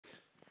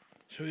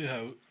Show you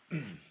how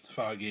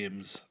far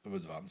games have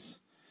advanced.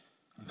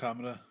 On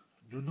camera,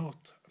 do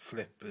not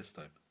flip this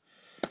time.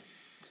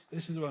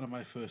 This is one of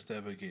my first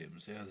ever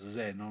games, yeah,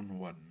 Xenon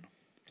 1.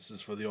 This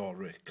is for the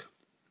Auric,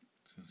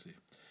 as you can see.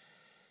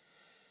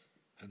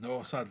 And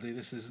no, sadly,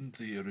 this isn't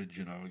the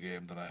original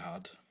game that I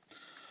had.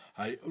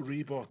 I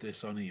rebought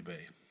this on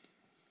eBay.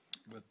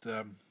 But,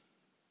 I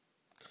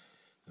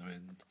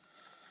mean,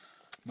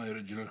 my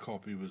original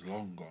copy was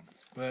long gone.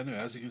 But anyway,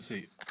 as you can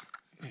see,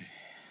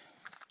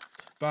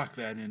 back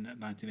then in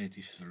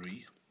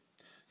 1983,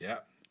 yeah,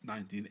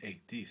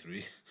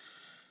 1983,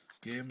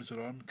 games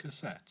were on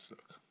cassettes,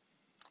 look.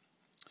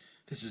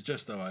 This is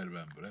just how I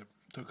remember it.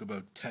 It took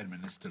about 10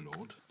 minutes to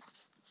load.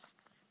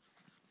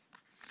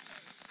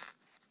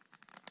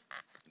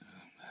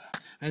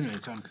 Anyway,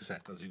 it's on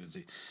cassette, as you can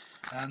see.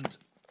 And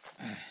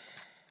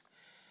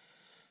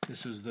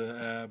this was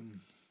the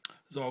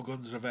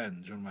Zorgon's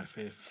Revenge, one of my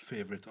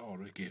favourite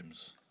Auric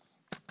games.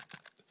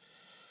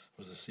 It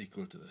was a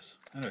sequel to this.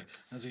 Anyway,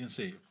 as you can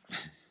see,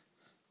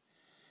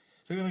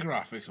 look at the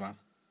graphics, man.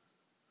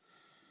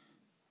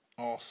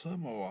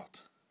 Awesome or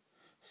what?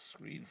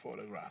 Screen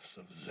photographs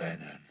of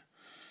Xenon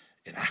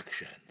in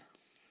action.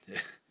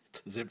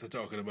 As if they're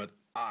talking about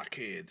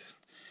arcade.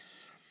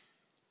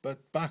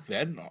 But back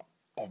then,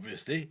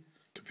 obviously,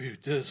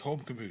 computers, home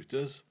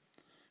computers.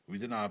 We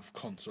didn't have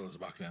consoles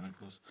back then, of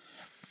course.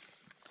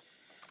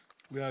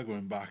 We are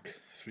going back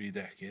 3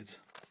 decades.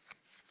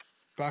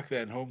 Back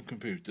then, home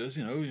computers,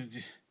 you know,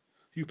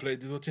 you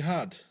played with what you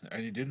had,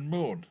 and you didn't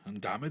moan.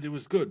 And damn it, it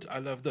was good. I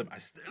loved them. I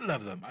still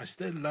love them. I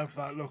still love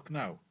that look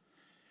now.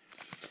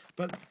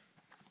 But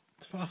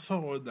fast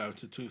forward now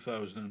to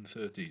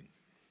 2013.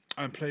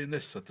 I'm playing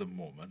this at the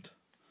moment.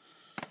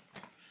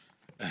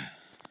 And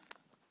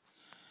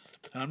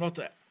I'm not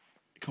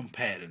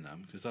comparing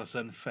them, because that's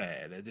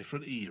unfair. They're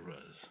different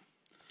eras.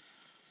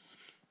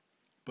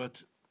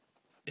 But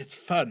it's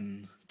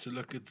fun to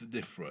look at the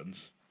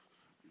difference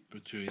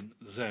between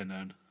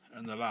Xenon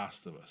and The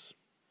Last of Us.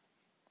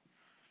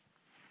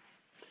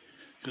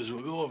 Because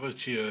we'll go over to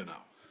here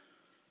now.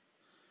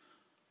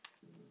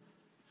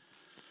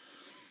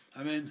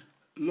 I mean,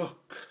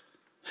 look,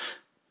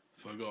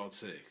 for God's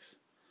sakes.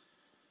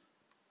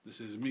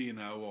 This is me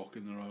now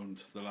walking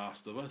around The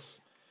Last of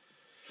Us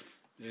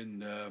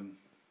in,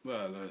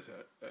 well,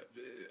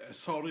 a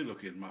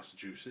sorry-looking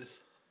Massachusetts.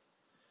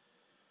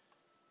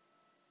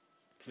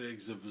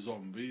 Plagues of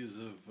zombies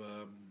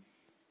have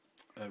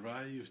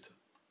arrived,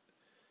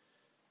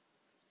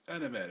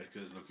 and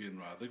America's looking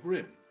rather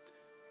grim.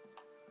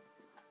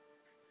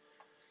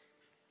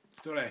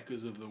 It's got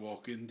echoes of The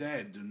Walking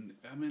Dead, and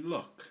I mean,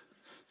 look.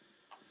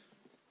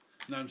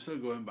 Now I'm still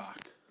going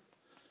back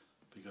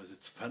because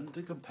it's fun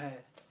to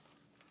compare.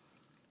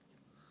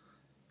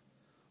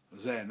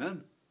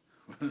 Xenon,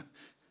 The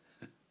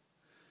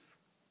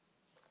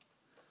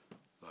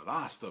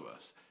Last of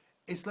Us.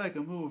 It's like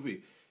a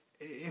movie.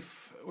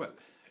 Well,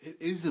 it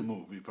is a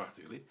movie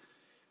practically.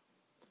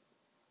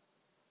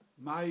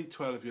 My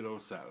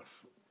 12-year-old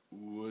self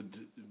would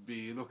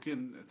be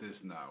looking at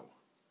this now,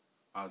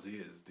 as he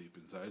is deep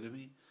inside of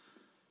me,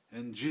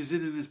 and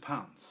jizzing in his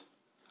pants.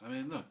 I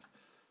mean, look,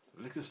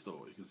 liquor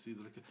store, you can see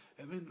the liquor.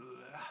 I mean,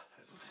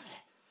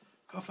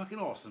 how fucking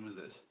awesome is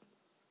this?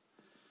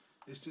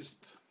 It's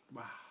just,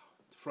 wow,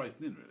 it's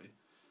frightening, really.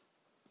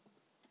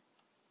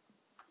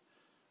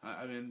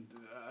 I mean,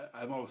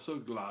 I'm also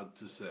glad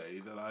to say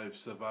that I've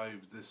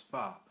survived this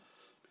far,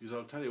 because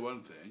I'll tell you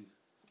one thing,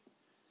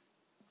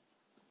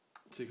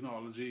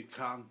 technology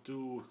can't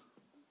do,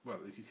 well,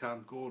 it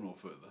can't go no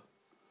further,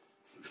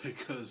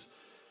 because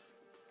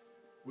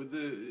with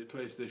the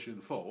PlayStation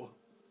 4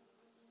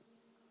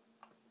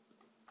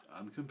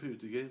 and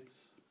computer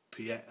games,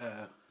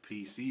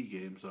 PC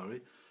games,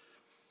 sorry,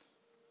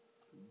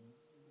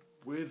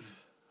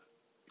 with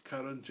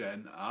current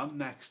gen and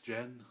next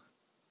gen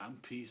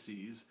and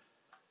PCs,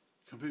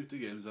 computer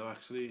games have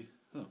actually,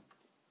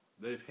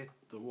 they've hit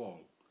the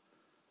wall.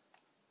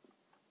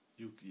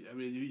 I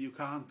mean, you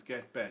can't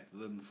get better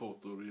than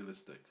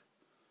photorealistic.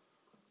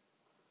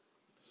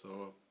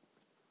 So,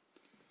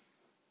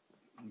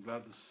 I'm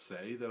glad to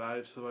say that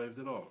I've survived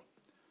it all.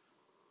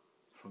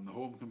 From the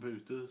home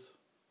computers,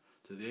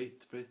 to the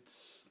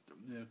 8-bits,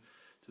 you know,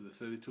 to the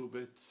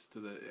 32-bits, to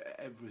the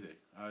everything.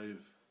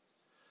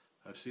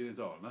 I've seen it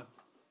all now.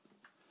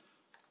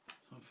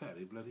 So I'm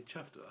fairly bloody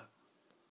chuffed at that.